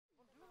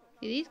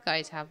These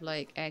guys have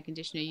like air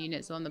conditioner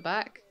units on the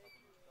back.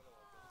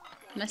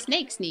 My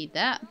snakes need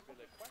that.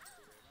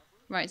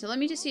 Right, so let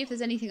me just see if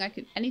there's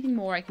anything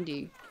more I can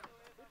do.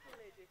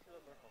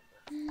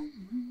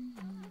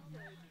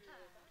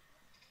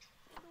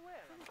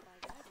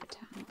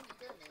 Tank.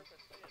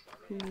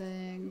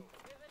 Cooling.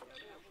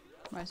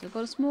 Right, so I've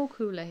got a small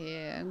cooler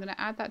here. I'm gonna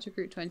add that to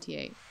group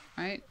 28,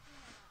 right?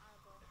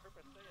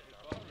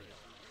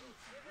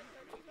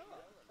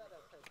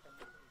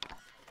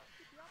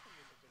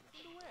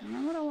 And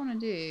then what I want to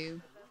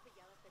do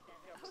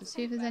is to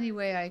see if there's any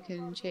way I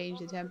can change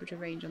the temperature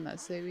range on that.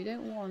 So we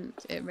don't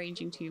want it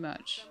ranging too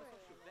much.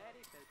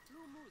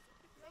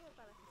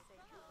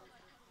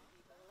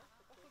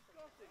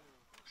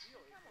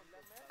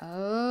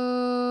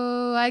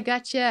 Oh, I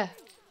gotcha.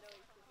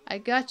 I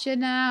gotcha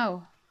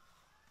now.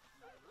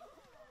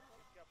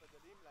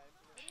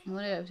 I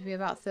want it to be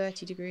about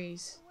 30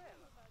 degrees.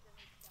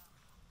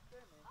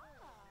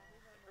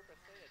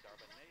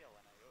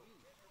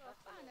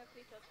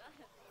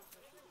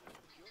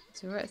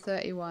 So we're at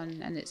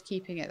 31 and it's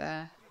keeping it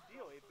there.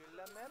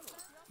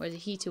 Whereas a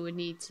heater would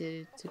need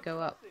to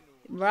go up.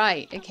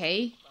 Right,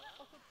 okay.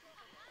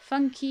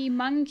 Funky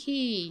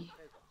monkey.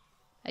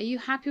 Are you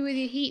happy with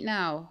your heat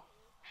now?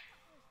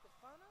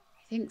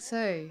 I think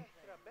so.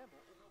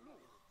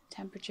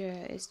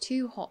 Temperature is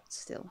too hot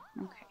still.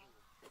 Okay.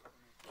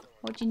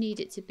 What do you need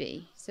it to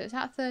be? So it's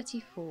at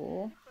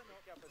 34.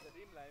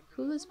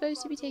 Cooler's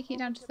supposed to be taking it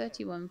down to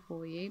 31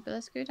 for you, but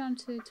let's go down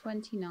to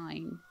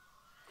 29.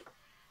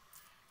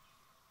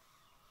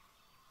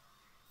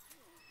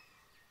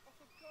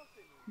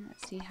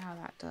 Let's see how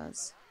that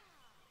does.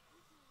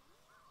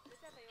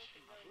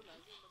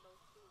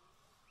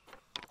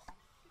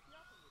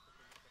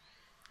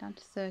 Down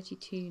to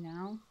 32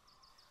 now.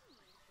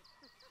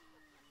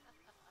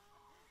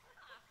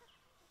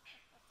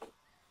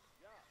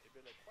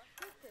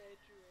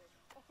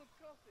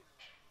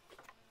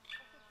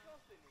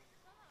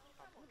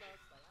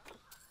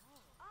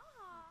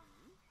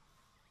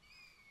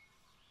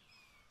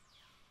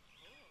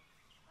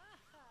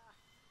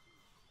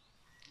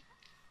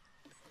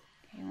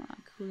 Okay, I want that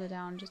cooler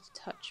down just a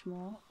touch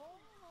more.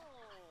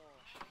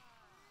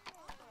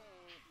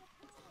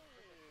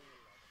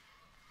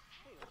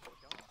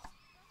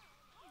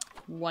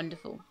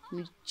 Wonderful.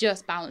 We've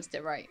just balanced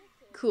it right.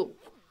 Cool.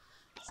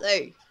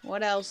 So,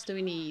 what else do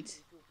we need?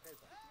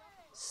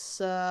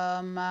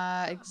 Some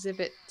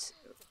exhibit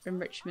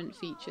enrichment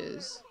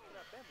features.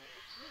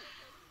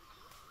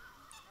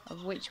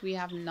 Of which we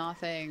have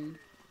nothing.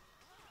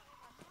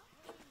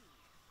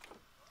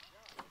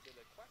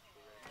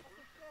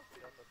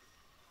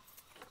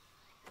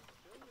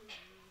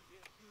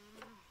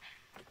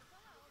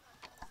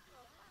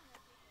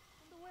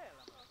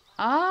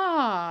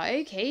 Ah,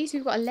 okay, so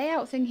we've got a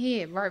layout thing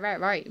here.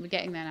 Right. We're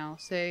getting there now.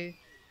 So,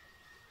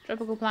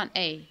 tropical plant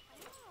A,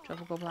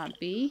 tropical plant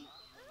B,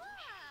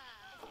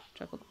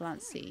 tropical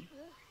plant C.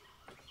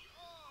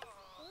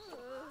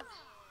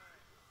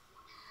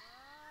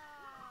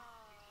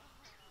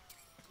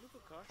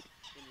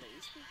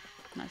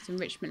 That's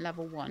enrichment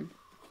level 1.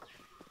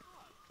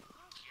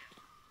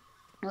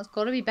 Well, it's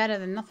got to be better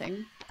than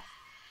nothing.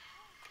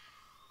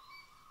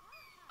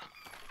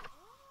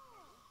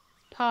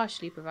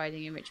 Partially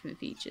providing enrichment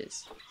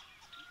features.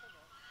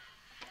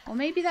 Or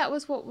maybe that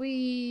was what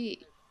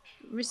we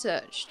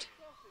researched.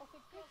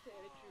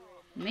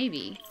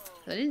 Maybe.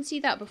 I didn't see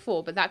that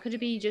before, but that could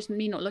be just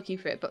me not looking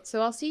for it. But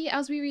so I'll see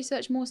as we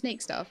research more snake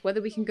stuff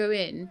whether we can go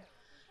in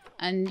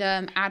and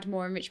add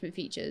more enrichment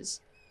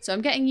features. So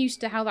I'm getting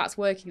used to how that's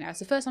working now. It's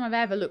the first time I've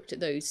ever looked at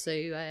those. So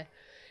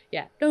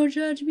yeah, don't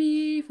judge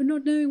me for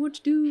not knowing what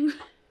to do.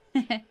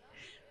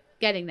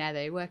 Getting there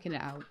though, working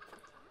it out.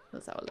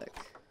 Let's have a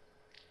look.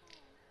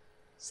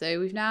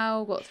 So we've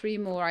now got 3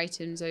 more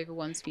items over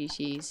 1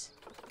 species.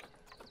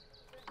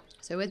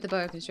 So with the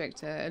boa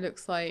constrictor, it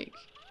looks like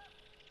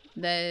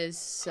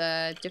there's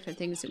different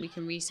things that we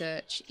can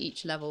research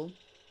each level.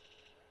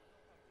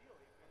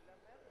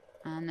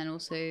 And then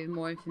also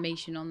more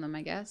information on them,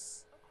 I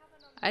guess.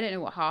 I don't know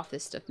what half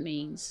this stuff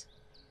means.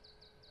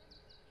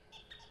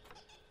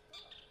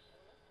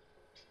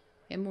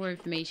 Get more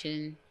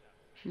information.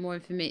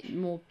 More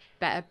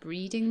better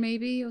breeding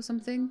maybe or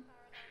something.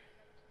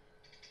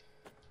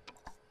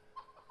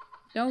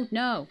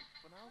 No.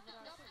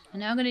 I'm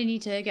now going to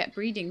need to get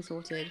breeding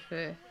sorted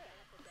for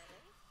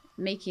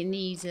making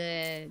these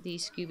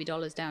Scooby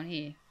dollars down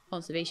here.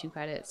 Conservation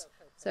credits.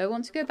 So I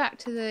want to go back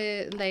to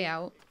the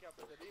layout.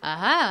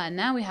 Aha!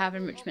 Now we have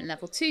enrichment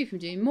level 2 from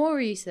doing more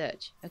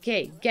research.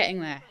 Okay, getting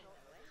there.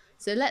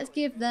 So let's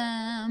give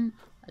them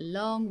a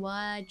long,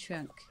 wide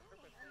trunk.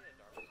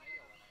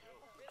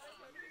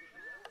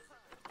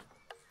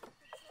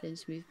 Thin,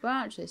 smooth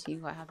branch. They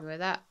seem quite happy with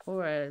that.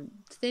 Or a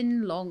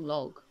thin, long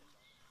log.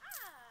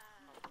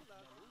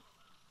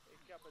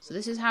 So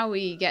this is how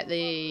we get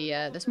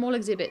the small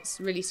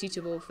exhibits really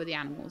suitable for the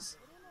animals.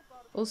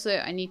 Also,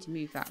 I need to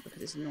move that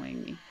because it's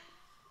annoying me.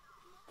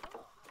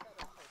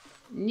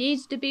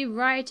 Needs to be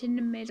right in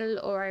the middle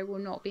or I will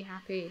not be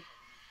happy.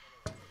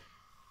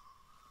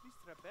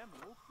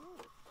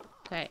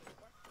 Okay,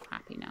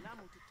 happy now.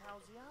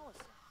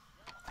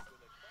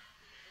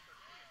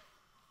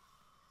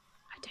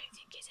 I don't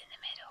think it's in the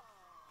middle.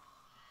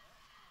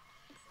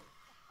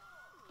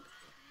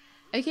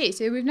 Okay,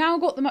 so we've now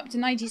got them up to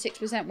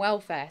 96%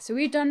 welfare. So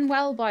we've done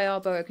well by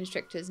our boa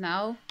constrictors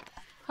now.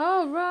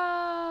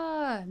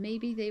 Hurrah!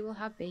 Maybe they will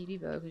have baby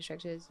boa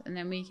constrictors. And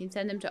then we can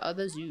send them to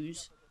other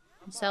zoos.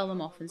 And sell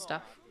them off and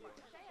stuff.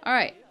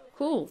 Alright,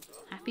 cool.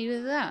 Happy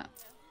with that.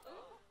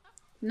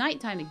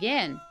 Nighttime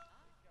again.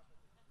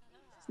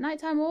 It's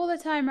nighttime all the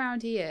time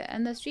around here.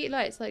 And the street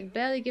lights like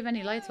barely give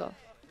any light off.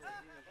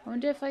 I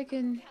wonder if I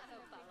can...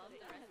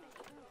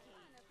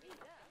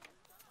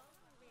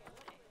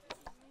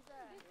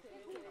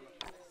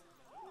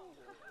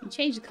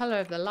 change the colour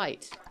of the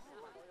light.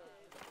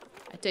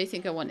 I don't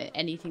think I want it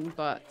anything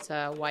but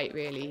white,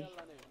 really.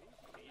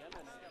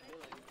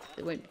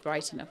 It won't be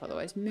bright enough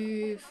otherwise.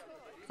 Move.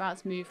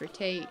 Advance, move,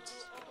 rotate.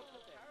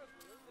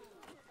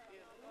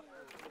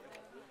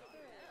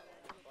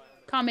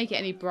 Can't make it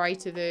any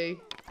brighter though.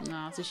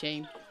 No, it's a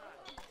shame.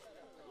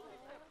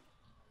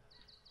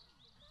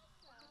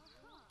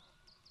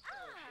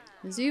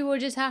 The zoo will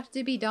just have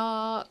to be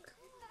dark.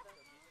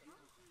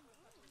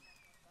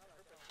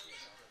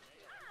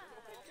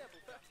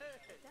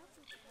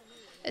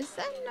 Is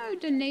there no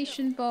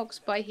donation box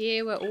by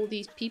here where all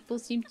these people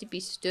seem to be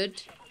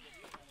stood?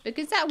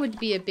 Because that would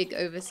be a big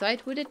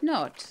oversight, would it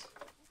not?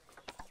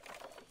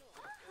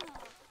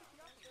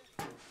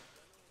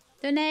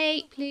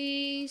 Donate,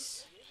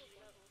 please.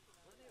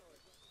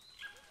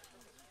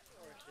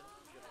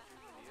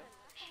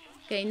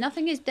 Okay,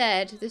 nothing is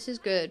dead. This is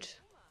good.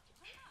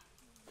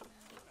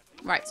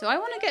 Right, so I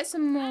want to get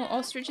some more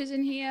ostriches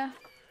in here.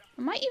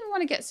 I might even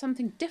want to get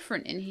something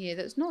different in here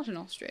that's not an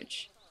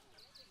ostrich.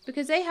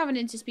 Because they have an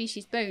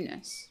interspecies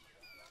bonus.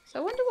 So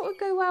I wonder what would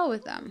go well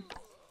with them.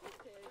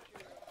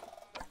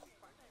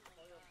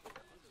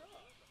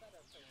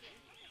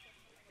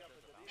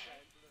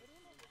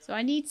 So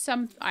I need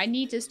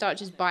to start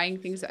just buying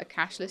things that are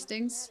cash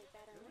listings.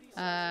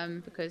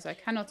 Because I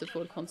cannot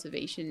afford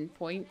conservation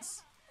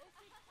points.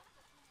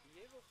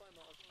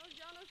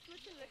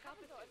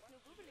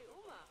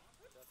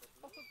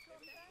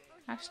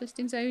 Cash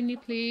listings only,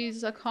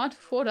 please. I can't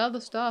afford other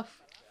stuff.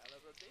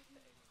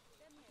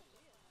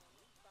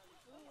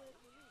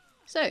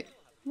 So,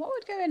 what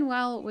would go in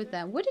well with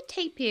them? Would a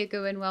tapir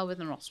go in well with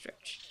an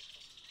ostrich?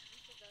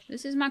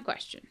 This is my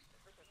question.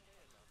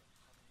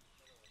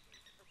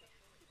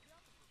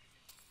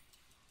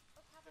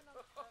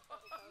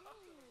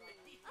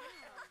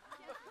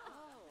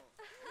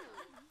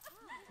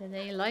 Do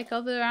they like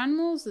other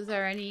animals? Is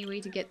there any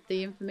way to get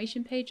the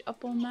information page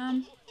up on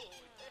them?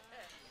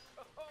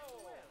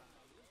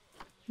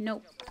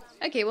 Nope.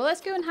 Okay, well let's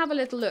go and have a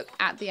little look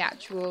at the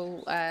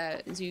actual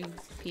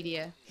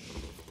Zoopedia.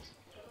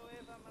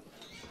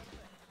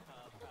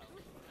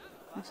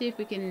 Let's see if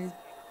we can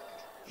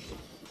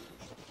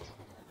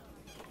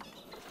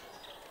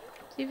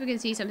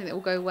see something that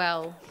will go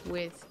well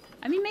with.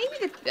 I mean,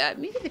 maybe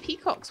the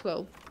peacocks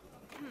will.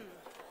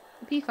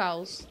 The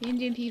peafowls, the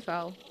Indian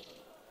peafowl.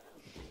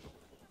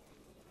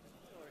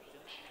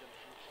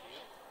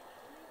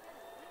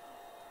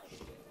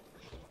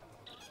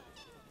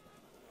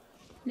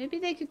 Maybe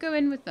they could go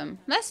in with them.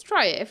 Let's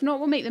try it. If not,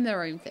 we'll make them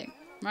their own thing,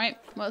 right?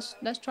 Well,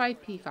 let's try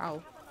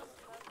peafowl.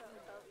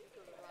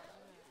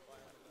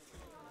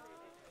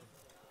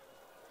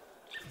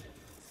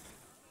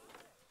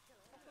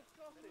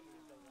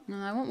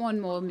 I want one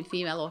more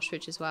female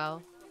ostrich as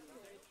well.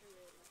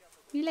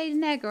 Have you laid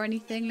an egg or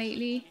anything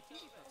lately?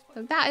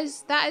 Look, that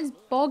is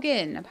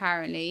bogging,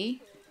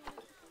 apparently.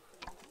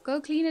 Go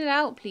clean it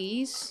out,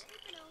 please.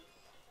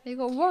 They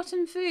got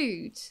rotten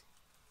food.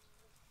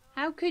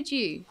 How could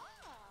you?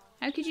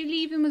 How could you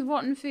leave him with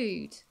rotten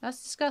food?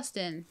 That's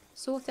disgusting.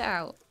 Sort it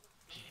out.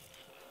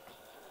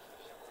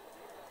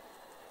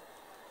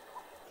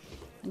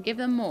 And give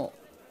them more.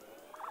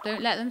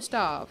 Don't let them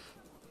starve.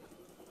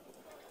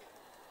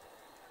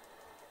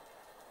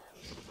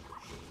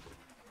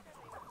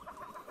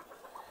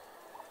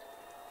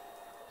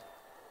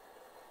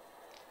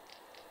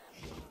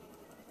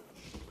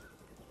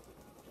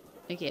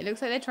 Okay, it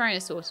looks like they're trying to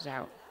sort it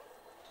out.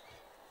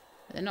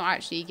 But they're not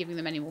actually giving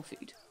them any more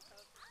food.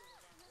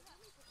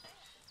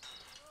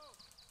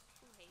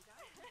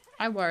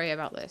 I worry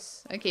about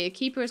this. Okay, a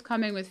keeper is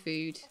coming with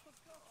food.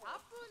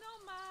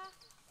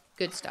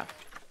 Good stuff.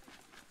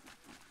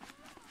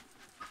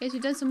 Okay, so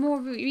we've done some more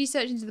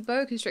research into the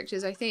boa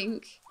constrictors, I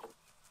think.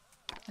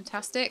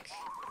 Fantastic.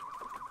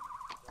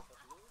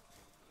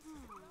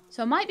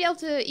 So I might be able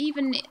to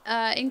even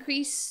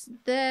increase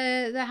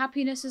their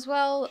happiness as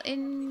well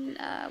in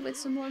with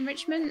some more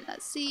enrichment.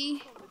 Let's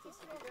see.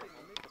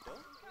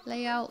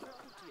 Layout.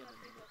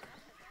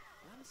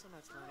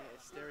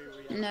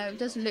 No, it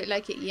doesn't look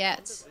like it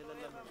yet.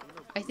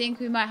 I think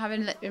we might have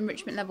an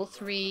enrichment level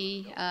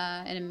 3 in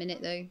a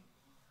minute though.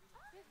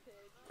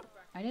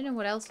 I don't know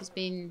what else has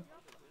been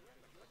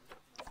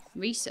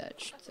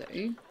researched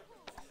though.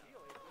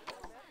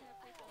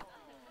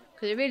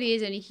 Because it really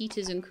is only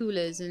heaters and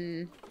coolers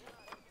and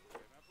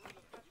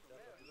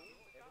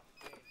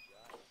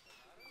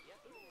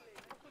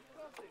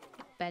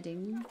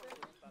Bedding.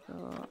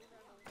 Got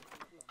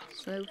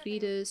slow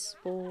feeders,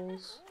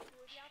 balls.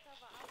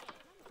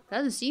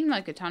 Doesn't seem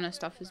like a ton of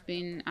stuff has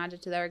been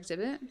added to their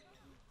exhibit.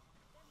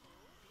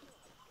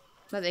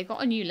 But they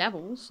got a new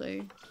level, so...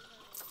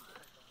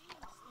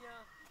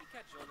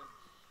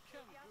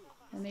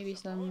 And maybe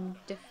some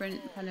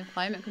different kind of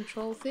climate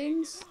control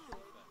things.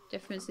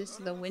 Differences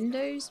to the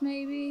windows,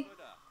 maybe.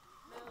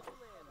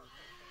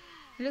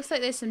 It looks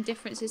like there's some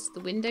differences to the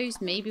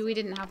windows. Maybe we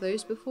didn't have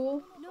those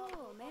before.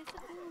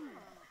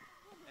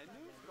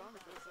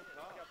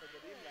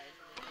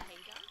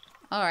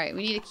 Alright,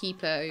 we need a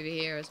keeper over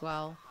here as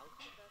well.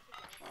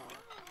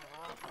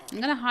 I'm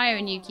going to hire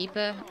a new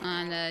keeper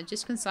and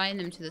just consign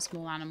them to the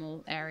small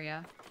animal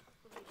area.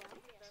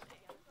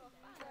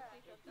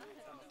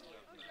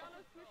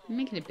 I'm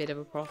making a bit of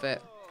a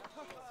profit.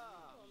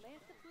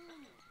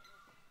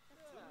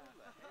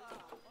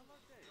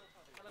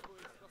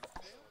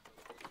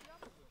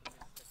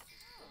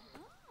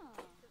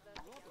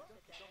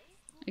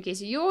 Okay,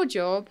 so your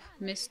job,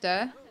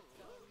 mister.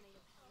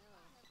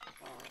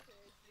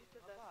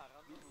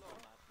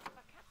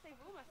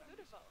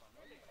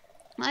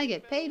 I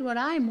get paid what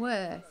I'm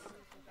worth.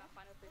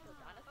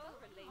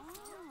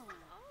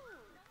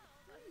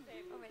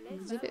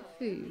 Exhibit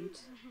food.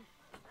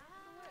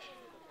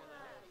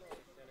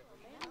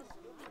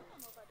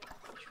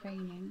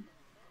 Training.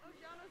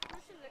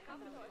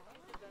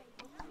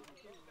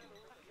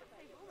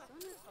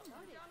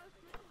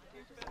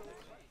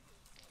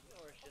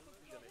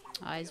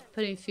 Ah, he's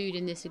putting food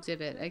in this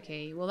exhibit.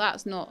 Okay, well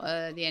that's not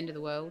the end of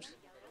the world.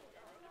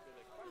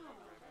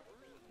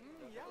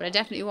 But I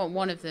definitely want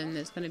one of them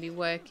that's going to be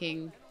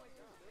working.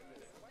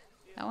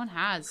 That one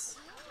has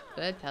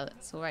bird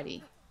pellets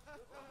already.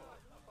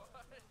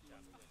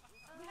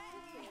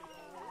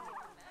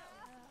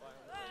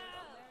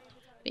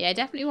 But yeah, I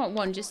definitely want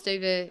one just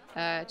over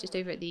at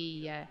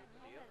the. I'm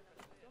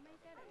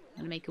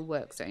gonna make a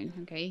work zone,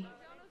 okay?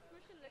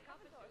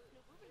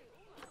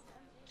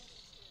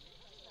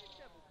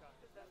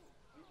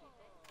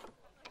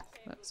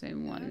 Work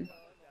zone 1.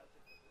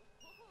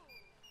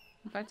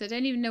 In fact, I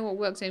don't even know what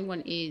work zone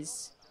 1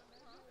 is.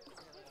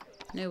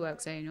 No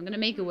work zone. I'm gonna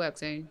make a work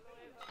zone.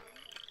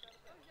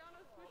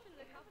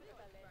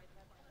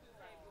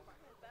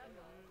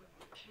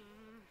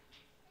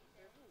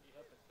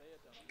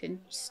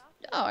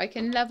 Oh, I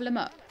can level him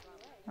up.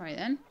 Alright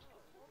then.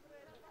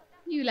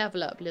 You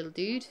level up, little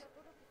dude.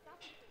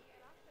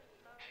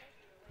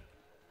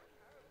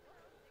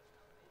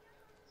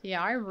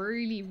 Yeah, I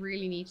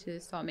really need to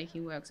start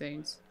making work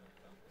zones.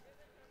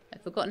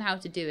 I've forgotten how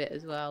to do it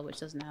as well, which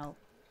doesn't help.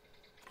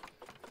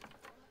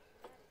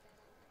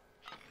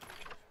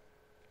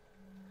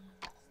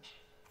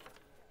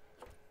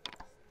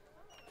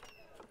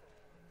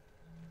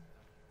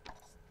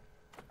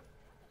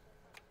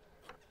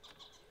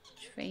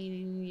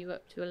 Training you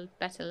up to a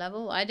better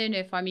level. I don't know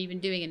if I'm even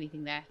doing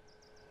anything there.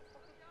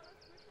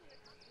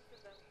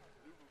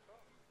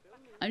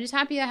 I'm just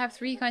happy I have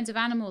 3 kinds of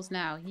animals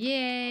now.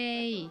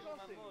 Yay!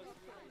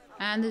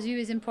 And the zoo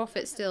is in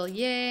profit still.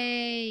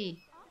 Yay!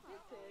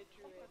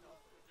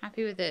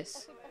 Happy with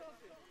this.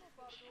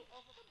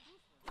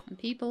 And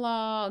people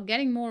are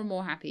getting more and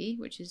more happy,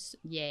 which is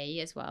yay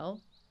as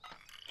well.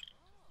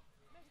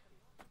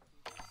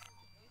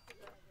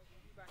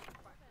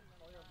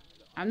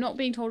 I'm not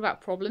being told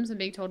about problems, I'm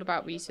being told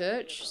about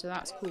research, so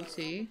that's cool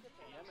too.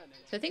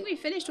 So I think we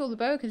finished all the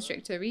boa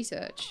constrictor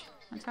research.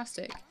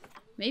 Fantastic.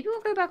 Maybe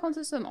we'll go back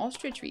onto some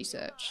ostrich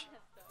research.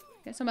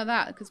 Get some of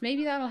that, because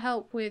maybe that'll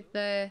help with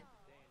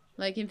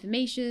like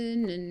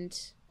information and...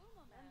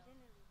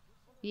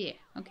 Yeah,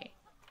 okay.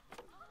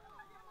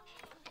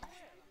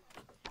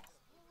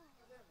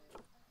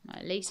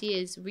 Right, Lacey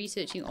is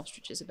researching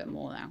ostriches a bit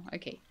more now.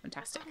 Okay,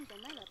 fantastic.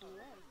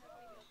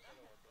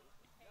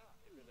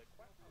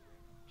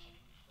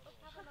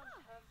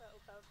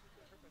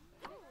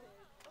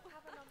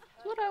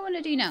 What do I want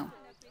to do now?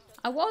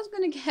 I was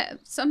going to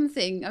get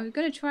something. I was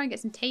going to try and get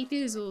some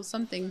tapirs or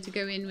something to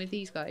go in with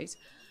these guys.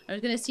 I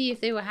was going to see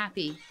if they were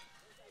happy.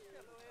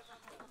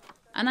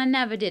 And I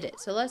never did it.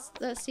 So let's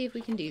see if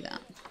we can do that.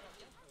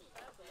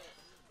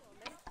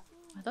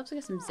 I'd love to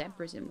get some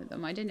zebras in with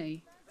them. I don't know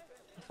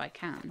if I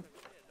can.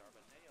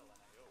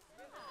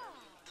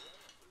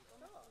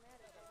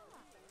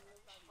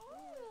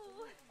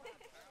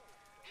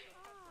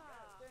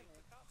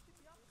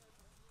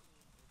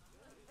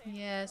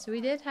 Yeah, so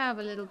we did have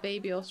a little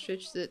baby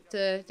ostrich that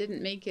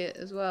didn't make it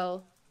as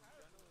well.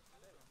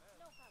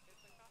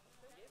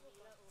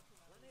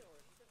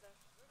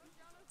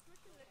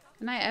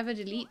 Can I ever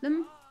delete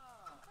them?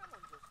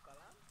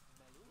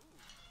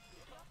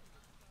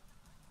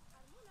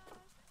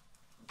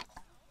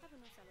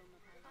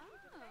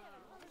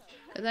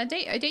 I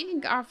don't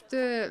think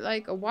after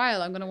like a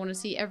while I'm gonna want to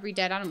see every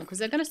dead animal because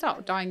they're gonna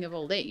start dying of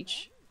old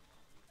age.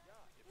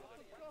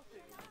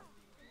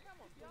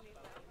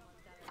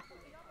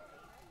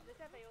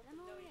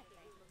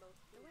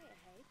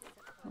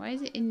 Why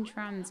is it in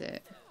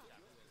transit?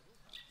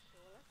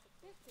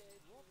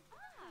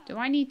 Do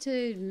I need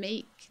to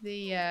make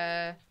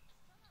the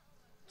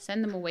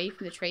Send them away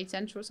from the trade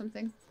center or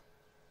something?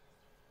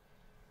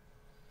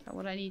 Is that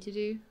what I need to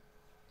do?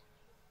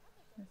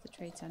 Where's the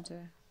trade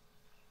center?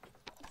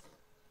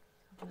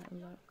 Have a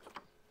little look.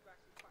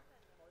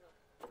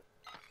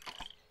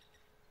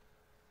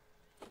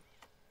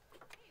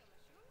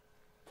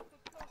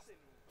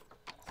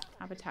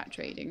 Habitat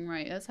trading,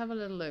 right, let's have a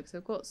little look. So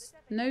I've got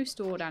no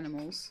stored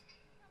animals.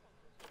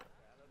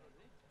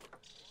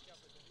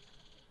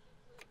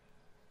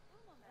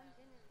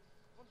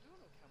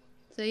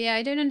 So yeah,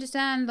 I don't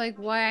understand like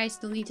why I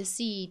still need to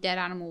see dead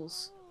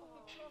animals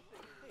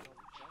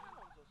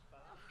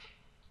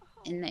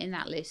in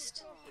that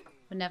list.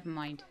 But never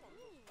mind.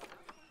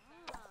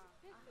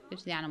 Go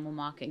to the animal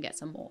market and get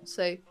some more.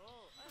 So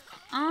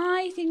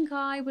I think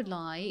I would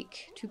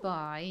like to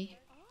buy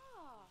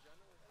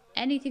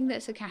anything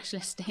that's a cash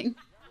listing.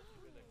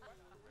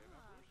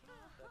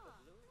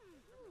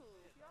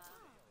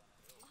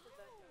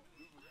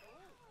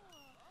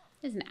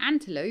 There's an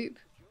antelope.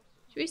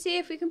 Should we see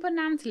if we can put an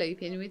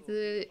antelope in with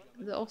the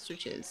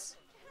ostriches?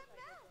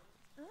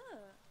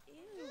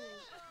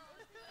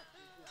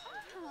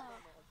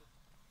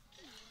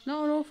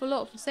 Not an awful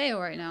lot for sale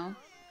right now.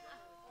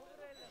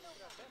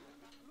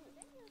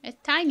 It's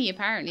tiny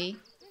apparently.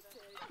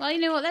 Well, you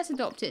know what? Let's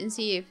adopt it and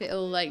see if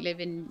it'll like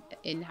live in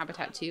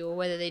Habitat 2 or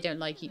whether they don't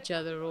like each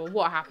other or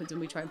what happens when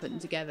we try and put them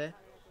together.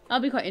 I'll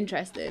be quite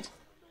interested.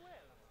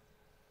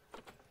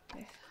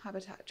 Okay,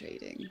 habitat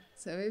trading.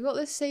 So we've got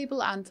this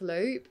sable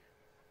antelope.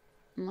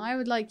 And I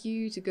would like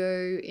you to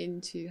go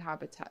into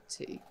Habitat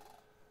 2.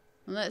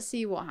 And let's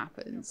see what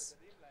happens.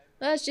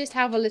 Let's just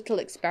have a little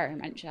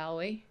experiment, shall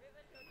we?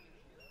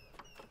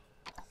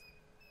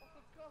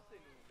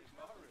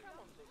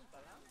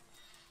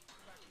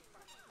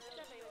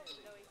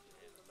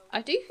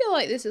 I do feel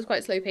like this is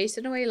quite slow paced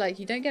in a way, like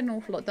you don't get an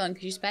awful lot done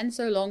because you spend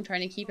so long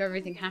trying to keep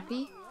everything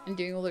happy and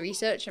doing all the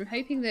research. I'm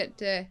hoping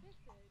that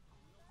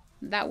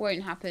that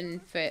won't happen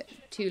for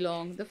too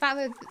long. The fact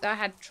that I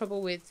had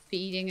trouble with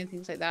feeding and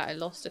things like that, I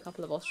lost a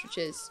couple of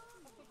ostriches,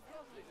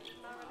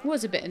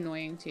 was a bit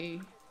annoying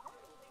too.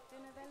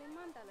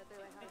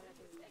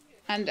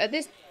 And at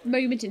this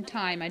moment in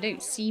time, I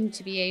don't seem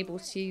to be able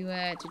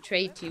to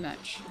trade too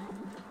much.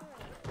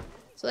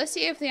 So let's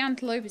see if the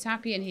antelope is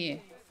happy in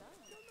here.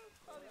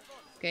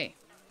 Okay,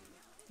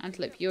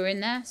 antelope, you're in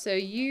there. So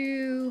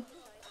you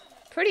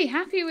pretty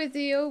happy with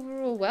the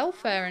overall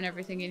welfare and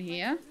everything in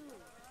here.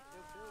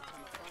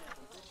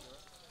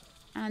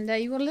 And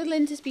you got a little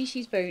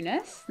interspecies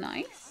bonus.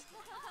 Nice.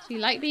 So you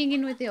like being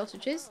in with the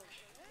ostriches.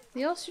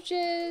 The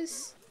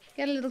ostriches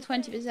get a little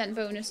 20%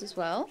 bonus as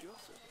well.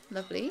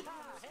 Lovely.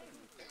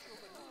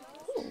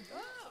 Cool.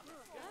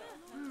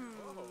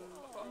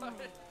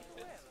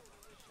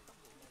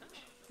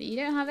 But you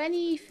don't have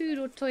any food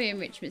or toy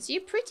enrichment. So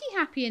you're pretty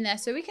happy in there.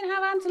 So we can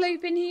have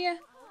antelope in here.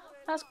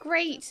 That's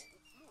great.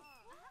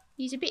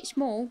 He's a bit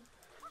small.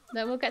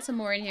 But we'll get some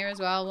more in here as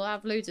well. We'll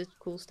have loads of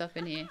cool stuff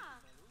in here.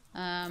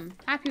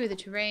 Happy with the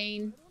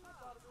terrain-ish.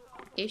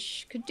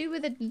 Could do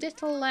with a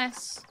little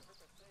less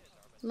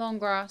long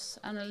grass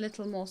and a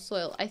little more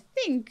soil. I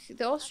think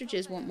the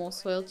ostriches want more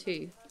soil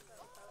too.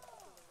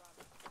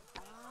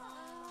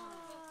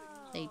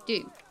 They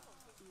do.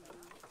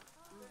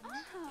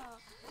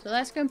 So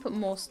let's go and put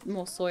more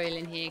soil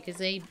in here because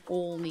they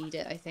all need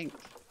it, I think.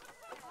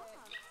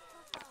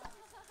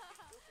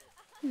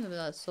 A little bit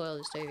of soil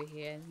just over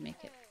here and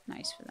make it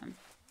nice for them.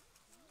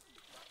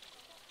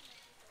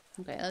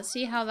 Okay, let's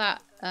see how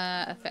that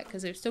affects,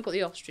 because we've still got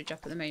the ostrich up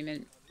at the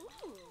moment.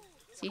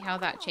 See how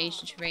that change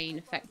to terrain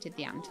affected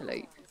the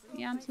antelope.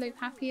 The antelope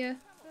happier?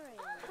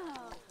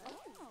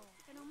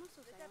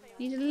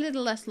 Needs a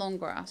little less long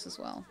grass as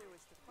well.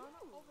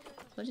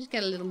 So I'll just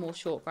get a little more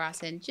short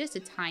grass in, just a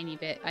tiny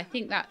bit. I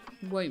think that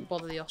won't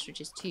bother the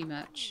ostriches too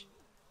much.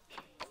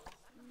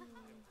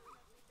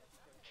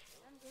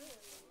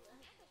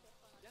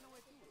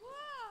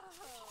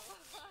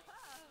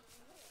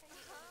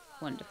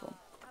 Wonderful.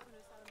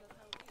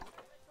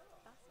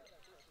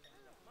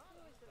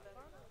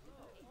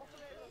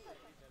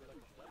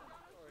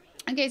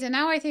 Okay, so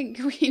now I think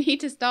we need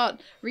to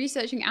start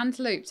researching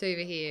antelopes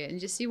over here and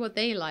just see what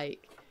they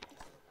like.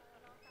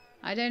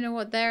 I don't know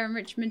what their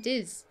enrichment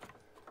is.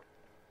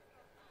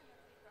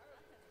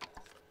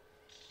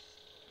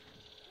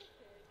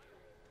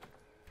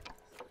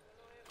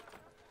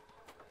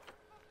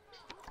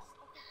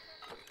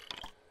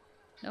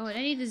 No, I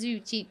don't need the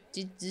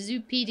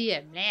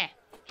Zoopedia. Bleh.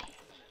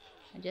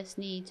 I just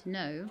need to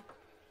know.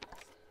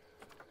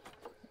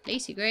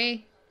 Lacey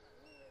Gray.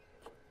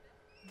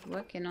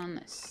 Working on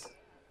this.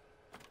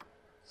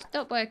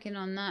 Stop working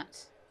on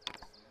that.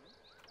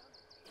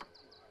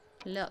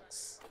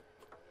 Lux.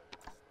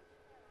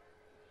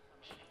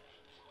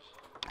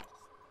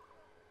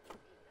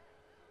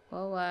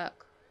 We'll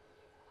work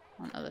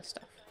on other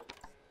stuff.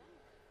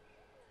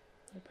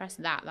 You press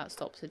that, that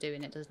stops her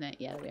doing it, doesn't it?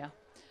 Yeah, there we are.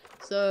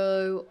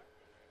 So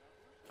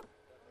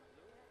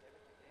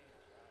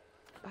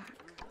back.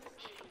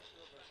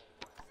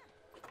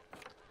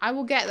 I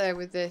will get there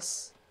with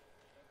this.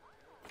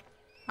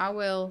 I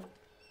will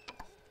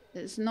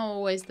It's not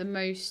always the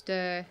most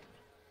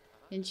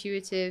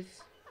intuitive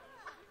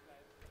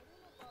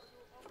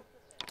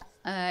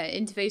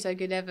interface I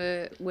could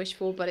ever wish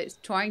for, but it's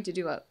trying to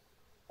do an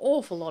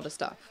awful lot of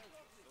stuff.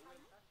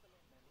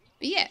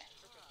 But yeah,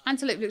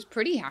 Antelope looks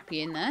pretty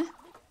happy in there.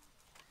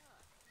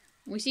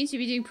 We seem to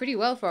be doing pretty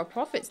well for our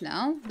profits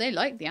now. They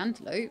like the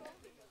antelope.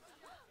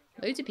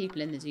 Loads of people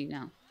in the zoo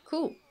now.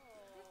 Cool.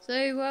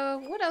 So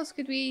what else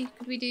could we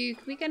do?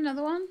 Could we get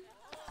another one?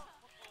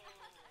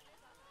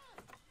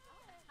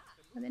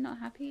 Are they not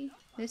happy?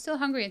 They're still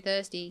hungry and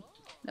thirsty.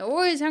 They're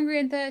always hungry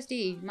and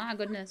thirsty. My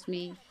goodness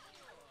me.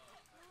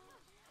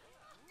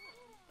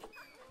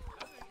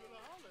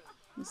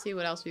 Let's see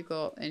what else we've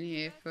got in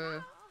here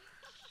for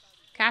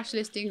cash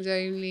listings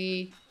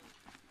only.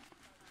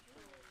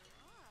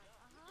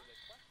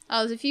 Oh,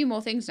 there's a few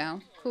more things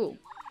now. Cool.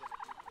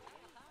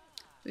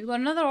 We've got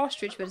another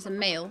ostrich, but it's a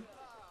male.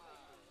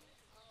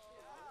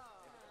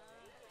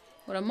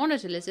 Got a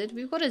monitor lizard.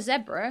 We've got a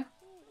zebra.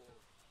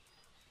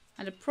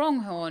 And a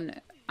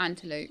pronghorn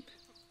antelope.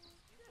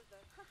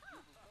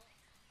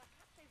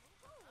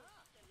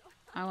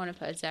 I want to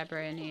put a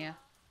zebra in here.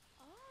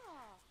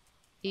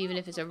 Even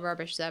if it's a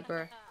rubbish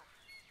zebra.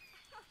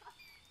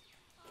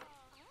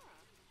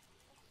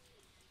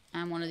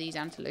 And one of these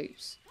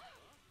antelopes.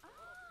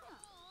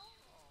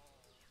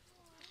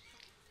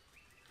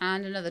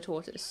 And another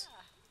tortoise.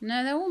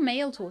 No, they're all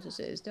male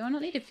tortoises. Do I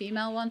not need a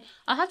female one?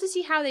 I'll have to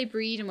see how they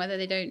breed and whether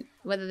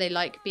they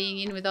like being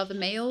in with other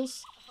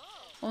males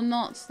or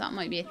not. That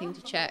might be a thing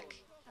to check.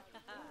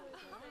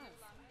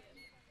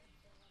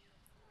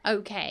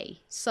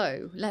 Okay,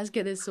 so let's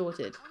get this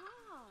sorted.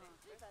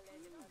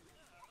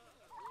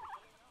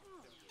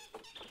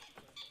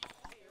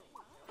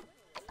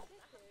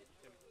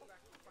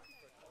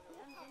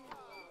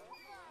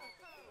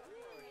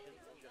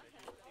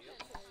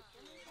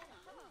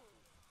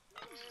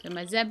 So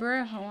my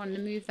zebra, I want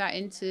to move that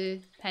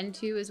into pen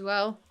 2 as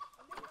well.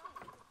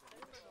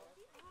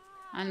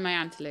 And my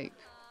antelope.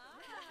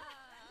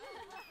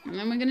 And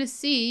then we're going to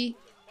see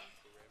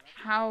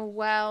how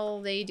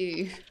well they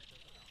do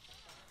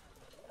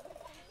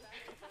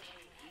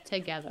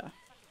together.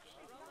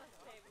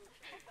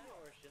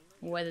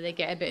 Whether they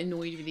get a bit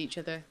annoyed with each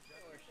other.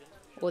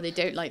 Or they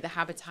don't like the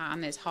habitat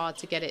and it's hard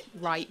to get it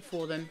right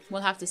for them.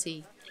 We'll have to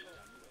see.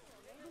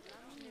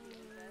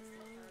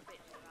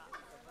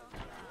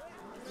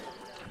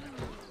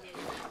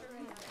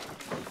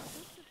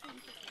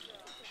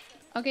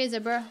 Okay,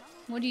 zebra,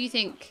 what do you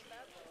think?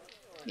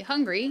 You're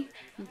hungry?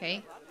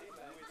 Okay.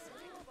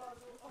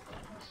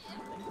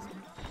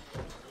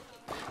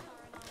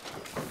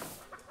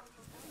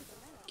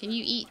 Can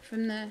you eat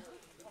from the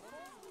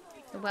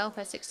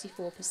welfare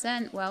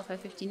 64%, welfare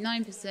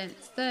 59%,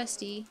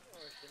 thirsty.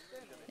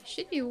 There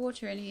should be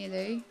water in here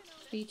though,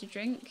 for you to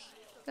drink.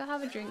 Go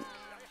have a drink.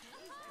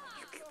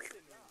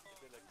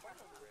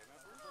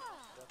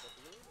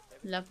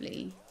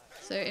 Lovely.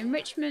 So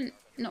enrichment,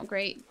 not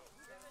great.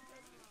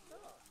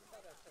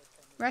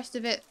 Rest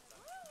of it,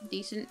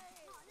 decent.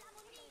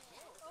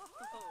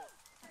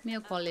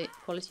 Meal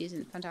quality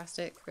isn't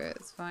fantastic, but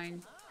it's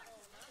fine.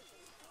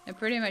 They're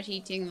pretty much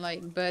eating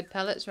like bird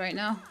pellets right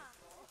now.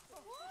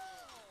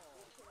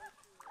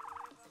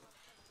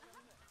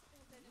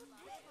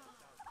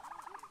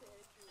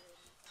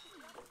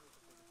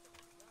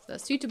 So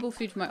that's suitable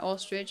food for my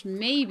ostrich.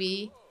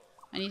 Maybe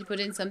I need to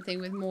put in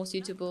something with more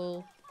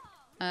suitable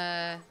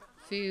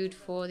food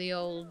for the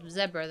old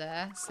zebra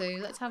there. So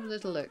let's have a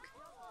little look.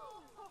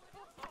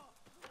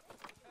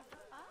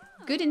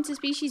 Good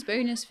interspecies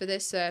bonus for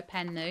this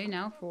pen though,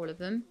 now for all of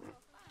them.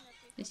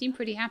 They seem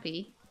pretty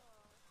happy.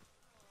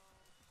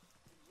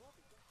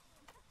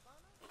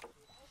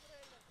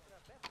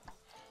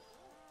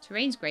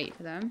 Terrain's great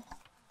for them.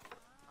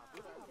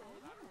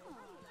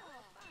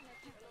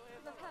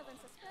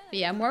 But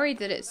yeah, I'm worried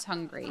that it's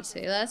hungry, so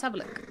let's have a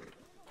look.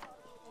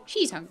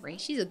 She's hungry.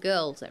 She's a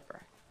girl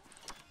zebra.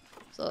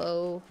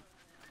 So,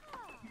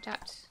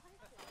 adapt.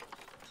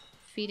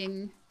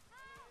 Feeding.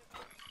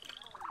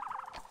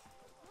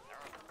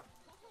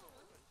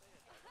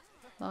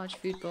 Large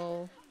food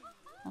bowl.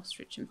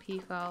 Ostrich and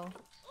peafowl.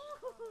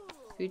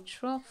 Food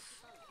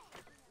trough.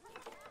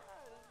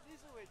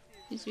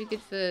 These would be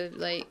good for,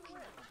 like,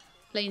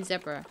 plain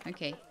zebra.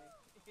 Okay.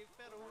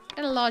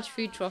 Get a large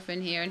food trough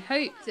in here and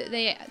hope that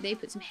they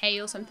put some hay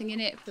or something in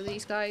it for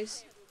these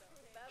guys.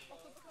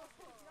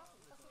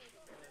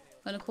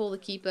 I'm gonna call the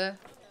keeper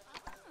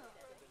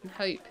and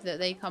hope that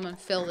they come and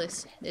fill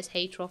this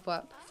hay trough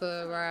up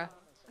for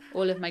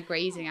all of my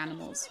grazing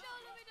animals.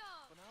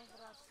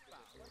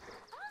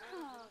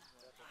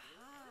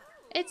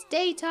 It's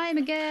daytime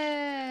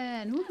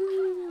again!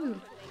 Woohoo!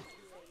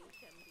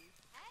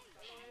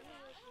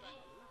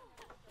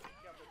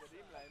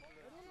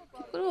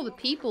 Look at all the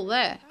people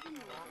there.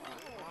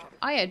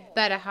 I had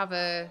better have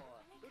a...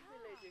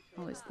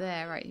 Oh, it's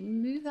there, right.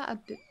 Move that a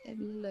bit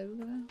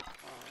lower.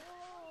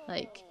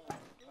 Like,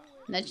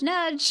 nudge,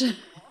 nudge.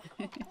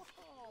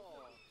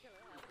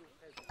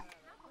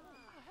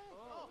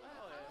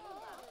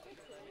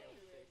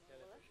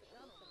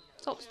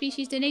 top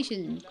species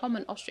donation.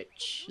 Common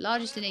ostrich.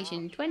 Largest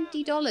donation,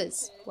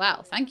 $20.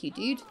 Wow, thank you,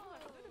 dude.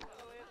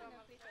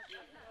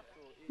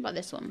 What about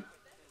this one?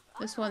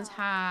 This one's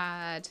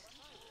had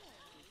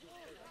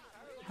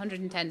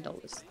 $110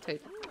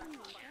 total.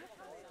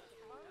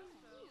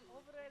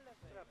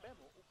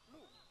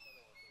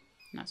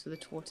 And that's for the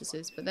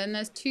tortoises. But then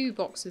there's 2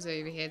 boxes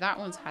over here. That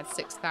one's had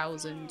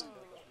 6,000.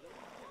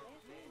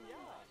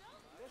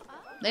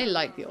 They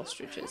like the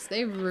ostriches.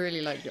 They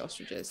really like the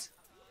ostriches.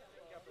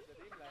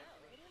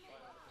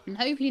 And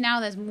hopefully now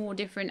there's more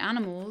different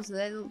animals.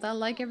 They'll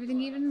like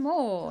everything even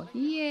more.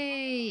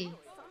 Yay!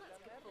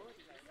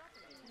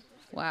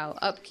 Wow,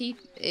 upkeep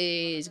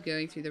is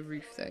going through the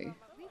roof though.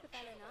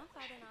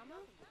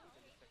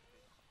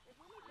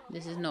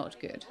 This is not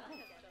good.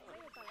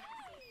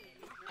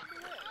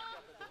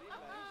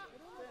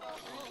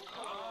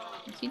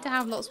 They seem to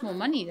have lots more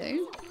money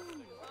though.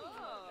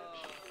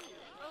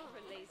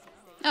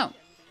 Oh,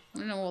 I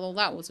don't know what all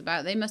that was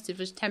about. They must have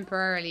just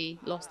temporarily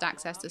lost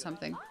access to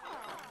something.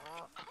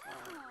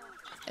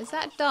 Is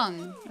that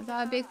dung? Is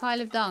that a big pile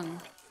of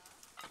dung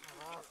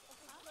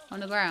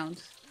on the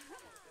ground?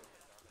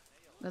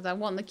 Because I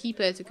want the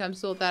keeper to come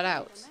sort that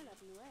out.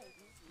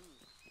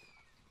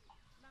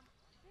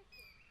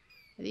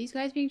 Are these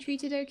guys being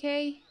treated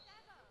okay?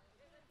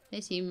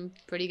 They seem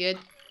pretty good.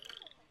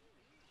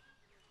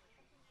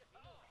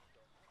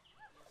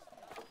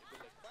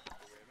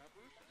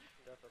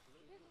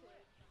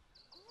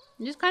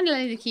 I'm just kind of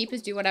letting the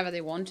keepers do whatever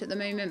they want at the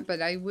moment,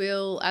 but I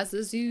will, as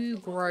the zoo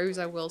grows,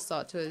 I will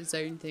start to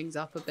zone things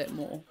up a bit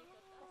more.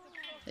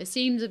 It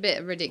seems a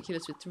bit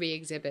ridiculous with 3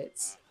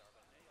 exhibits.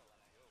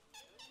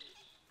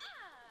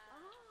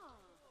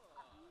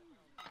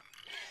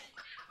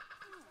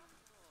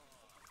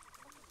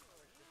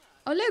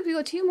 Oh look, we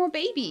got 2 more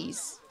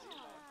babies.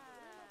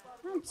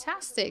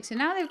 Fantastic. So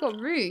now they've got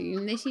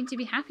room. They seem to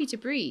be happy to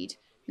breed.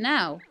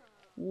 Now,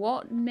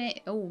 what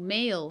oh,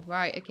 male.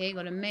 Right, okay,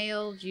 got a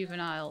male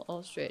juvenile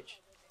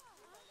ostrich.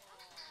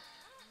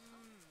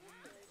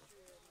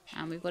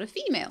 And we've got a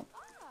female.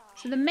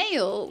 So the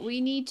male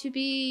we need to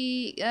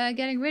be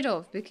getting rid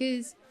of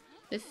because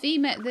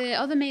the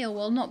other male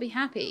will not be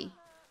happy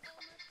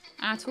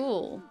at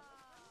all.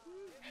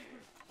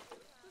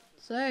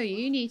 So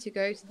you need to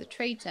go to the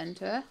trade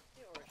center.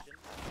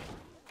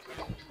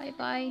 Bye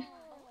bye.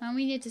 And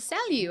we need to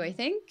sell you, I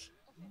think.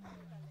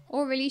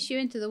 Or release you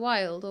into the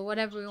wild, or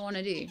whatever we want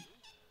to do.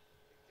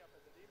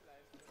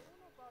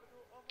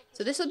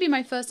 So this will be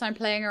my first time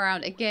playing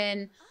around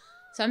again.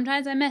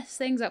 Sometimes I mess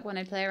things up when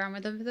I play around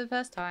with them for the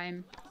first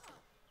time.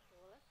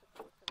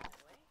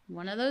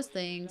 One of those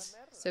things.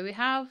 So we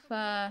have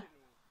a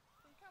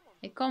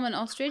common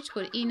ostrich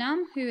called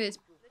Inam, who is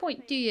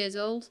 0.2 years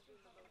old.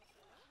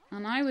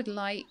 And I would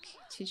like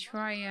to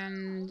try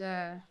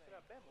and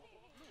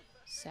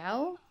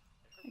sell,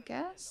 I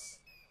guess.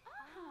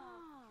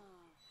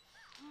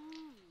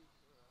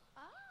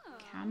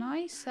 Can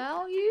I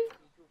sell you?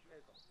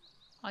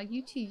 Are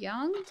you too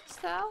young to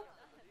sell?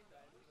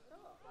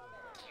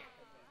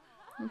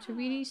 Or to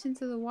release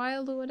into the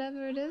wild or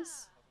whatever it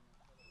is?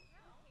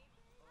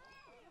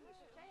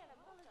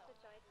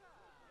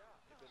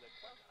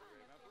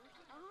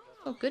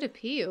 Oh, good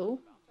appeal.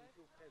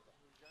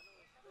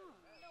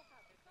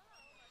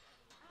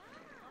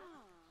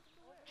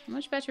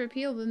 Much better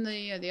appeal than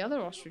the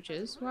other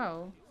ostriches.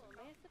 Wow.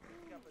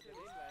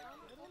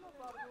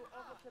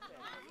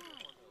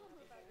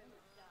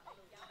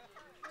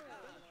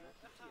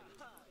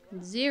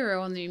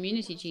 Zero on the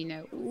immunity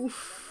gene.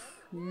 Oof.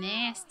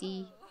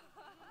 Nasty.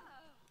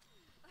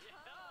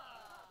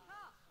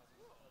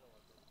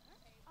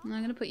 I'm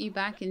going to put you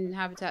back in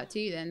habitat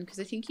 2 then, because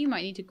I think you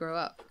might need to grow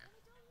up.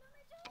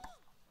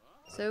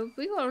 So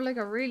we got like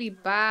a really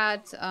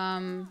bad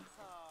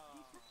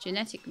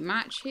genetic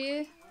match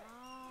here.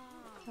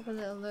 Have a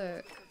little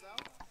look.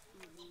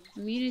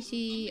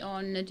 Immunity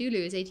on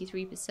Nadulu is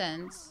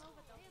 83%.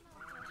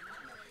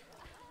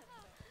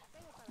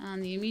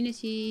 And the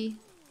immunity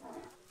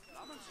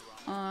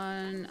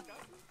on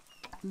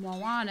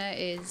Moana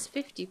is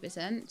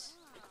 50%.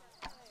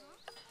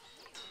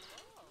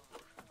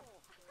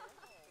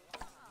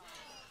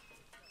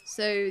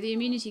 So the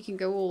immunity can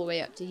go all the way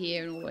up to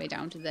here and all the way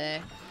down to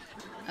there.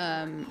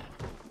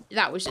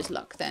 That was just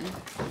luck then.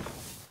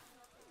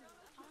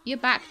 You're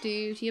back,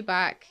 dude. You're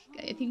back.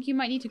 I think you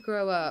might need to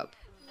grow up.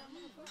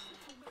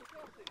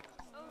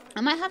 I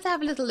might have to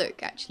have a little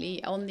look,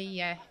 actually, on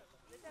the... I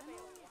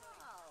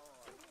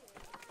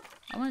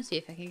want to see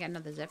if I can get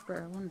another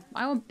zebra.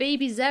 I want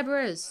baby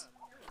zebras.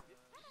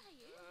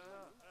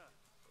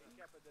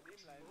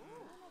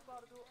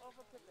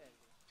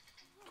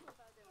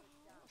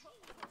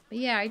 But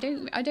yeah, I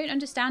don't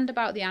understand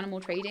about the animal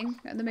trading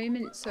at the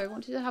moment, so I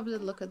wanted to have a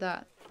little look at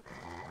that.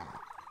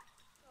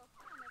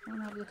 I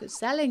want to have a look at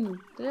selling.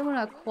 I don't want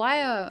to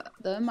acquire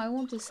them. I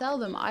want to sell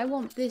them. I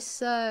want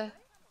this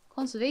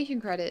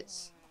conservation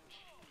credits.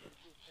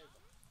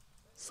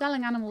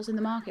 Selling animals in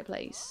the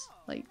marketplace.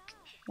 Like,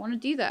 I want to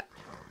do that.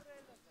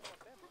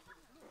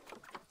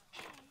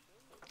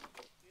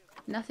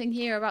 Nothing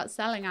here about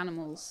selling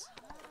animals.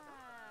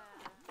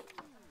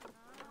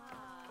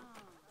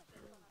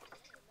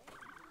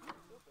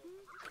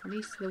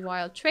 Release to the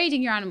wild.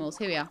 Trading your animals.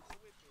 Here we are.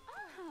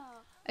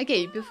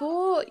 Okay,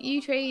 before you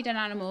trade an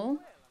animal,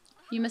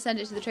 you must send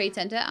it to the trade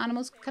center.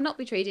 Animals cannot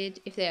be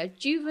traded if they are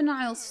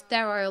juvenile,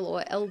 sterile,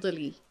 or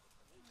elderly.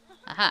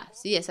 Aha.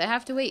 So yes, I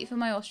have to wait for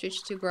my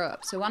ostrich to grow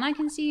up. So when I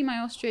can see my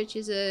ostrich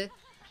is a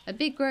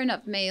big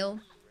grown-up male,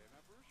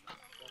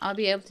 I'll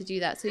be able to do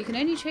that. So you can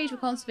only trade for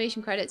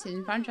conservation credits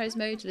in franchise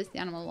mode to list the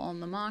animal on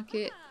the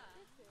market.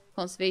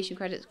 Conservation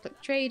credits,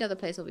 click trade. Other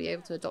players will be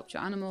able to adopt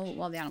your animal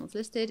while the animal is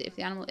listed. If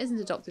the animal isn't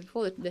adopted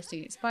before the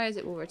listing expires,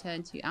 it will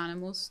return to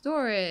animal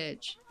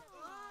storage.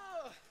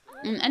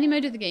 In any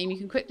mode of the game, you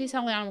can quickly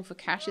sell the animal for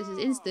cash. This is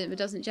instant, but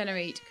doesn't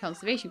generate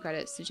conservation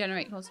credits. To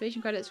generate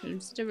conservation credits,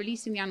 consider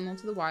releasing the animal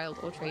to the wild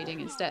or trading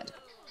instead.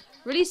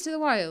 Release to the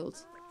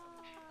wild.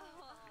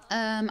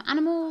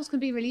 Animals can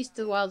be released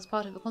to the wild as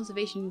part of a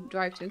conservation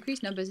drive to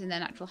increase numbers in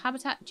their natural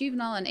habitat.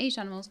 Juvenile and aged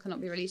animals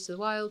cannot be released to the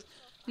wild.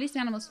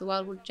 Releasing animals to the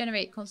wild will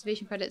generate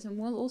conservation credits and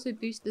will also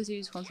boost the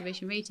zoo's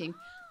conservation rating.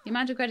 The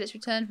amount of credits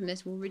returned from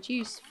this will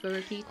reduce for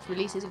repeat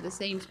releases of the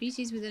same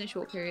species within a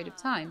short period of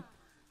time.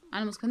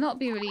 Animals cannot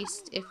be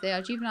released if they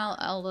are juvenile,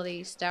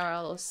 elderly,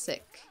 sterile, or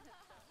sick.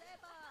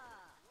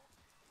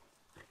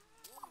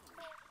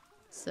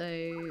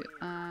 So,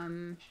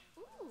 animal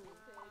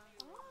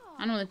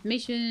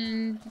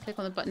information. Click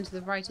on the button to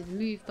the right of the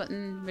move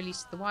button.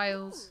 Release to the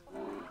wild.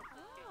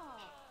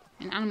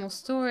 In animal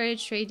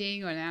storage,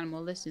 trading, or an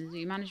animal list in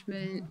zoo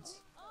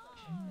management.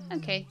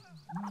 Okay.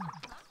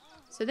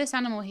 So this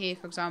animal here,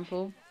 for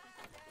example.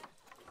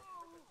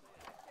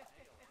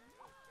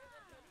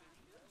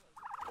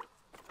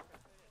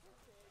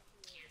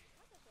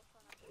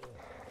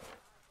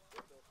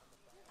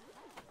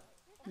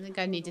 I think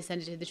I need to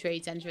send it to the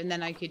trade center and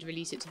then I could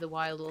release it to the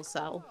wild or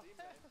sell.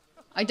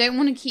 I don't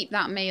want to keep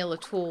that male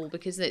at all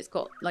because it's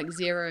got like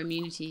 0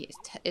 immunity.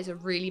 It's a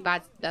really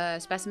bad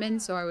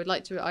specimen, so I would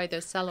like to either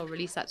sell or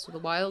release that to the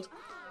wild.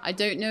 I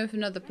don't know if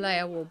another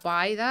player will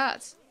buy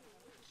that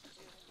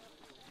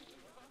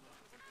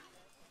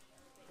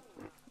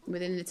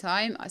within the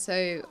time, so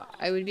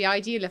it would be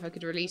ideal if I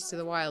could release to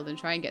the wild and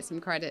try and get some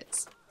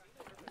credits.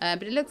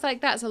 But it looks like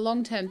that's a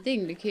long-term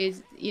thing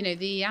because, you know,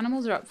 the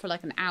animals are up for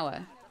like an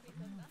hour.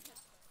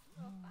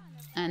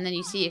 And then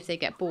you see if they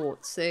get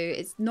bought. So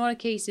it's not a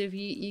case of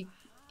it's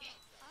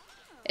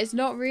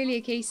not really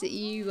a case that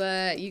you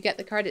get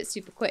the credits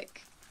super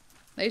quick.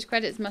 Those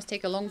credits must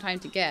take a long time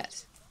to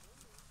get.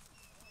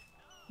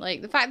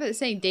 Like the fact that it's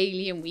saying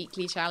daily and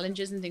weekly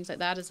challenges and things like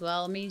that as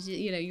well means,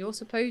 you know, you're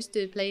supposed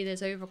to play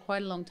this over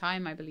quite a long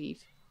time, I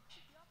believe.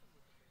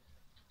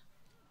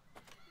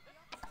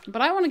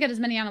 But I want to get as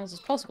many animals as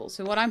possible.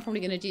 So what I'm probably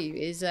going to do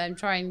is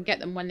try and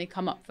get them when they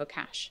come up for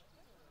cash.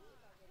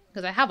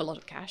 Because I have a lot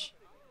of cash.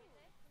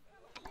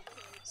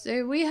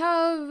 So we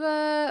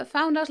have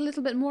found out a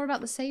little bit more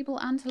about the sable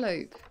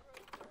antelope.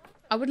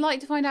 I would like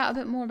to find out a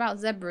bit more about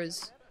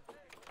zebras.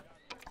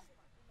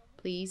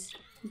 Please.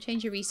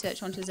 Change your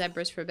research onto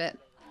zebras for a bit.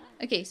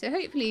 Okay, so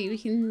hopefully we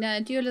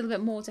can do a little bit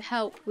more to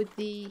help with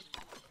the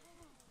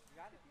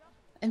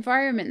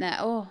environment there.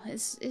 Oh,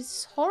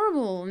 it's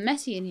horrible and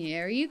messy in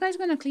here. Are you guys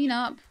going to clean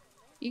up?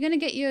 You're going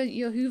to get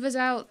your hoovers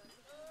out?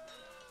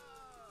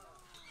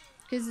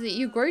 Because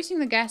you're grossing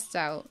the guests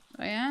out.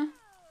 Oh, yeah?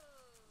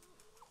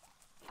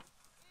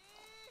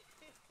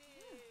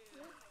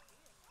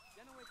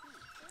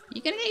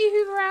 You're gonna get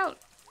your hoover out?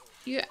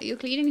 Your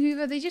cleaning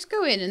hoover? They just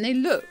go in and they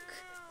look.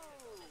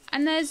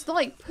 And there's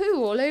like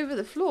poo all over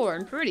the floor,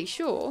 I'm pretty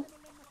sure.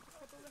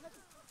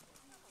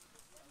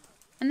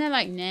 And they're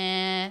like,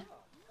 nah.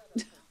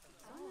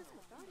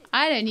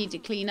 I don't need to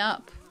clean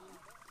up.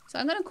 So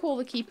I'm gonna call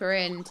the keeper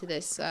into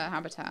this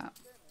habitat.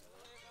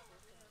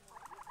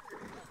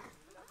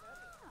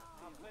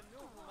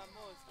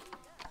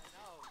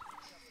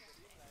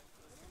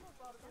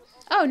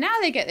 Oh, now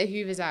they get their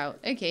hoovers out.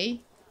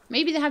 Okay.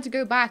 Maybe they have to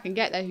go back and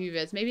get their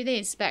hoovers. Maybe they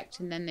inspect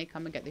and then they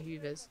come and get the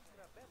hoovers.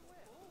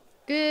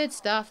 Good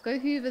stuff. Go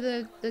hoover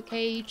the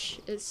cage.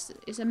 It's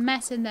a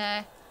mess in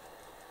there.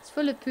 It's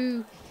full of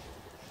poo.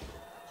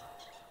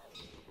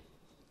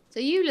 So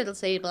you little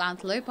sable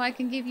antelope, I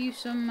can give you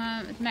some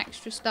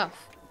extra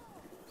stuff.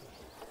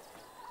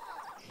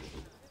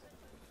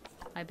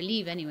 I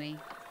believe anyway.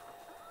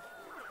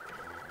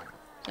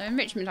 So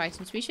enrichment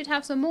items. We should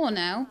have some more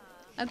now.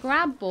 A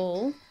grab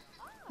ball.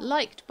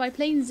 Liked by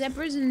plain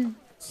zebras and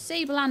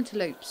sable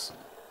antelopes.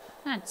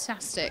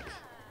 Fantastic.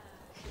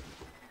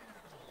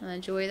 I'll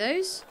enjoy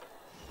those.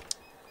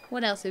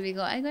 What else have we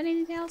got? I got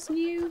anything else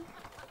new?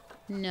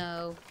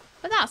 No.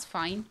 But that's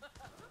fine.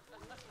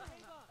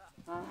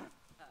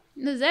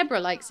 The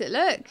zebra likes it,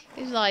 look.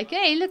 It's like,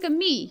 hey, look at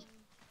me.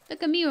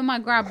 Look at me with my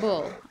grab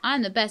ball.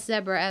 I'm the best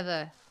zebra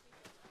ever.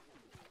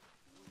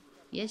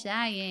 Yes,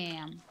 I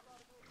am.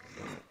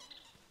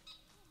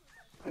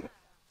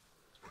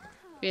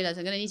 Realize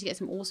I'm gonna need to get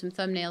some awesome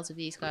thumbnails of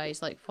these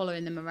guys, like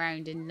following them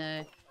around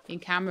in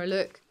camera.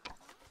 Look,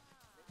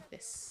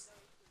 this.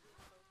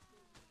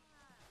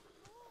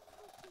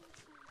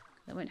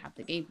 I won't have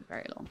the game for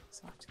very long,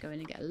 so I have to go in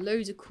and get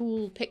loads of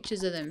cool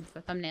pictures of them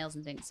for thumbnails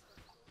and things.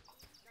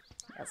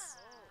 Yes.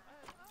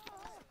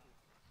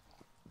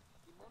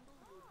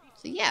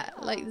 So yeah,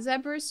 like the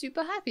zebra is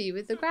super happy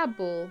with the crab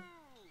ball.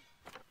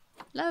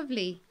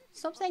 Lovely.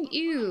 Stop saying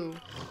ew.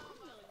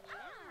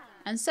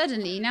 And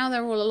suddenly, now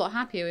they're all a lot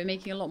happier. We're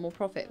making a lot more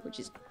profit, which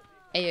is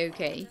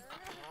a-okay.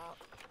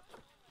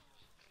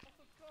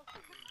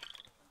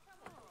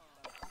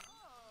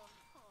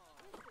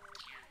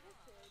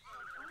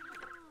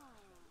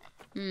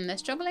 They're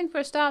struggling for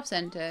a staff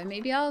center.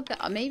 Maybe I'll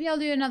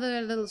do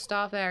another little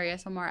staff area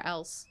somewhere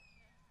else.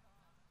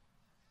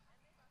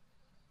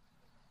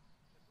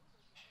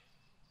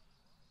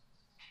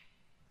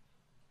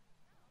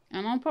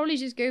 And I'll probably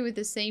just go with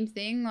the same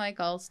thing. Like,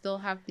 I'll still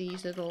have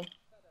these little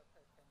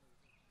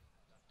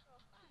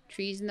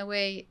trees in the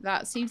way.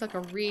 That seems like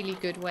a really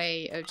good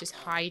way of just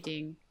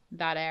hiding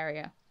that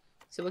area.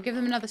 So we'll give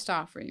them another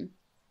staff room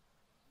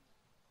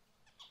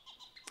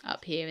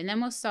up here. And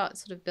then we'll start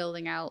sort of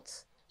building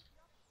out.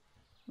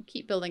 We'll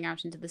keep building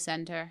out into the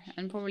center.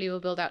 And probably we'll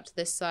build out to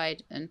this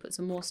side and put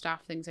some more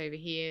staff things over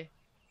here.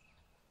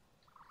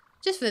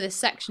 Just for this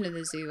section of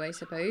the zoo, I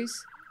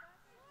suppose.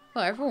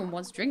 Well, everyone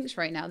wants drinks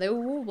right now. They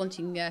were all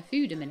wanting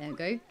food a minute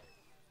ago.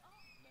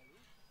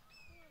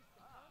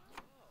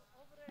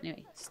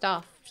 Anyway,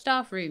 staff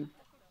room.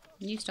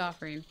 New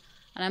staff room.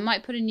 And I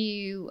might put a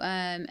new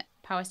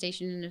power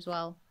station in as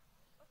well.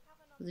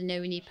 Because I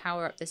know we need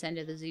power up this end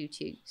of the zoo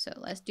too. So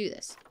let's do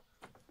this.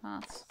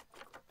 Paths.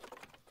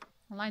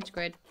 Align to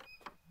grid.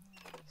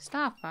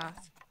 Staff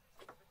path.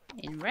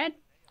 In red.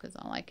 Because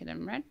I like it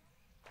in red.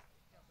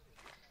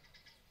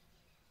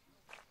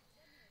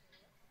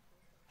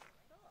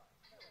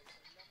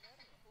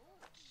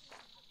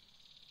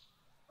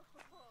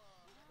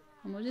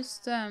 And we'll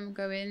just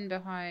go in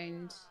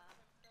behind.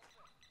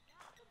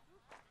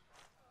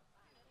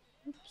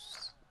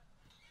 Oops.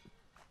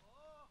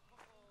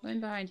 Go in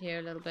behind here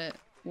a little bit.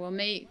 We'll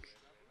make,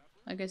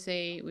 like I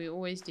say, we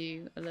always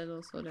do a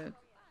little sort of.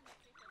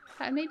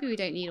 Maybe we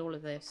don't need all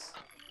of this.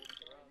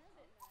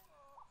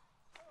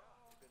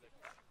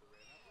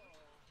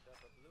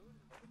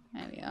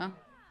 There we are.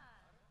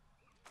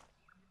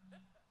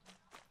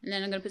 And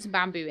then I'm going to put some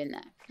bamboo in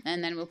there.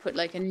 And then we'll put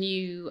like a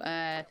new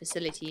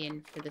facility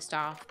in for the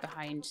staff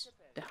behind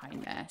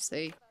there. So,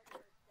 let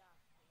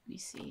me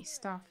see.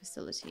 Staff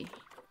facility.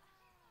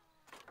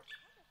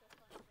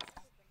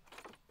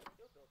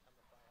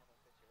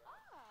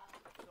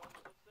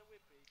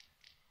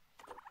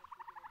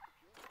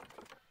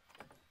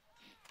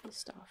 The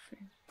staff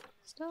room.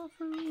 Staff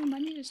room. I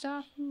need a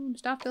staff room.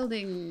 Staff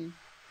building.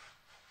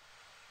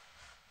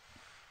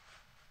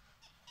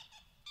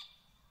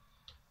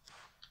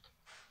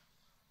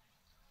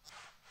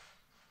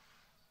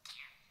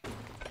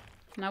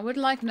 And I would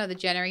like another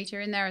generator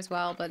in there as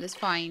well, but it's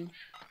fine.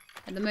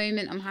 At the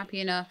moment, I'm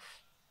happy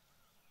enough.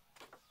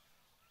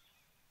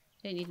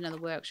 Don't need another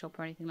workshop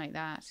or anything like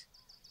that.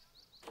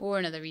 Or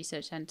another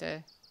research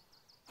center.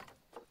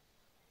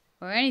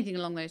 Or anything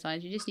along those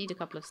lines. You just need a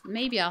couple of...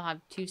 Maybe I'll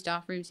have 2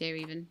 staff rooms here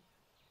even.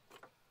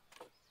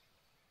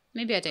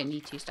 Maybe I don't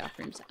need 2 staff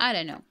rooms. I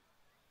don't know.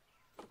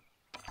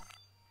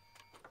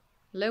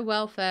 Low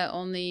welfare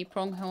on the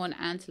pronghorn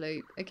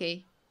antelope.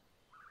 Okay.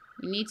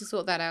 We need to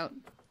sort that out.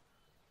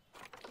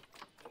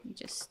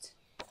 Just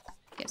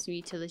get some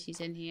utilities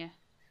in here.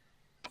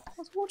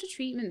 What's water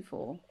treatment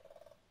for?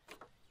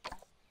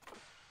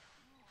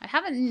 I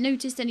haven't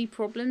noticed any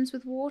problems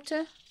with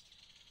water.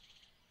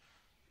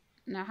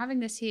 Now having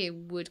this here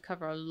would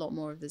cover a lot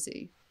more of the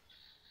zoo.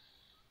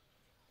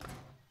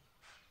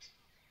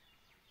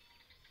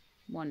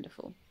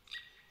 Wonderful.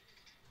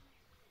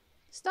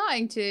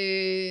 Starting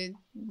to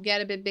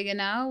get a bit bigger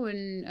now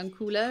and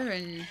cooler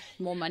and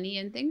more money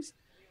and things.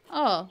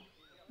 Oh,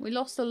 we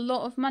lost a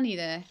lot of money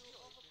there.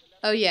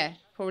 Oh yeah,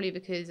 probably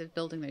because of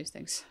building those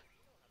things.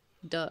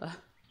 Duh.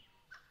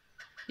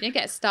 You don't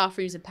get staff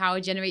rooms and power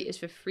generators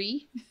for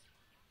free.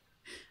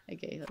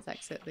 Okay, let's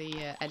exit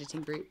the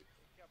editing group.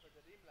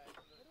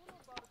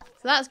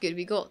 So that's good.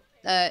 We got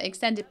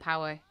extended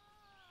power.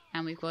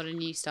 And we've got a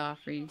new staff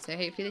room. So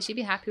hopefully they should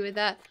be happy with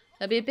that.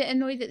 They'll be a bit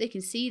annoyed that they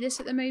can see this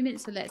at the moment.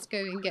 So let's go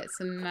and get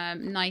some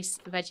nice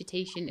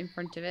vegetation in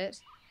front of it.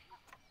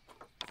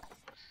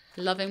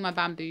 Loving my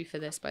bamboo for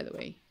this, by the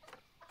way.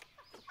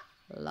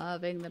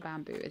 Loving the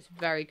bamboo. It's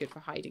very good for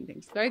hiding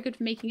things. Very good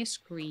for making a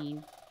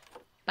screen.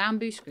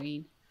 Bamboo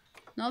screen.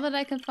 Not that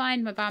I can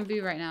find my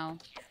bamboo right now.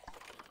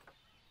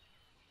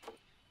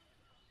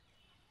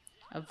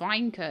 A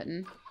vine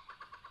curtain.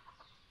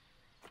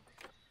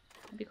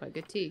 That'd be quite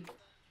good too.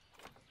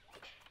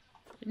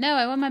 But no,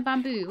 I want my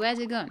bamboo. Where's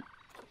it gone?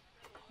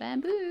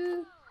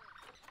 Bamboo.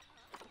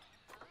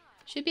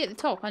 Should be at the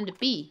top under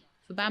B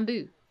for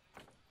bamboo.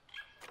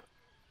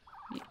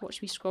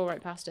 Watch me scroll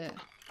right past it.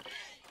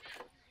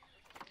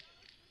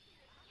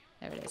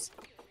 There it is.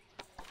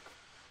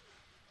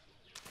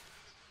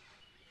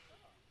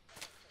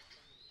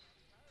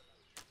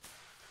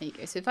 There you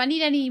go. So if I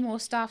need any more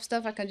staff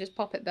stuff, I can just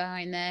pop it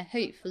behind there.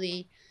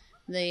 Hopefully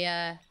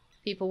the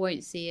people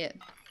won't see it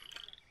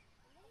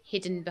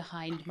hidden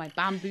behind my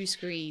bamboo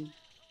screen.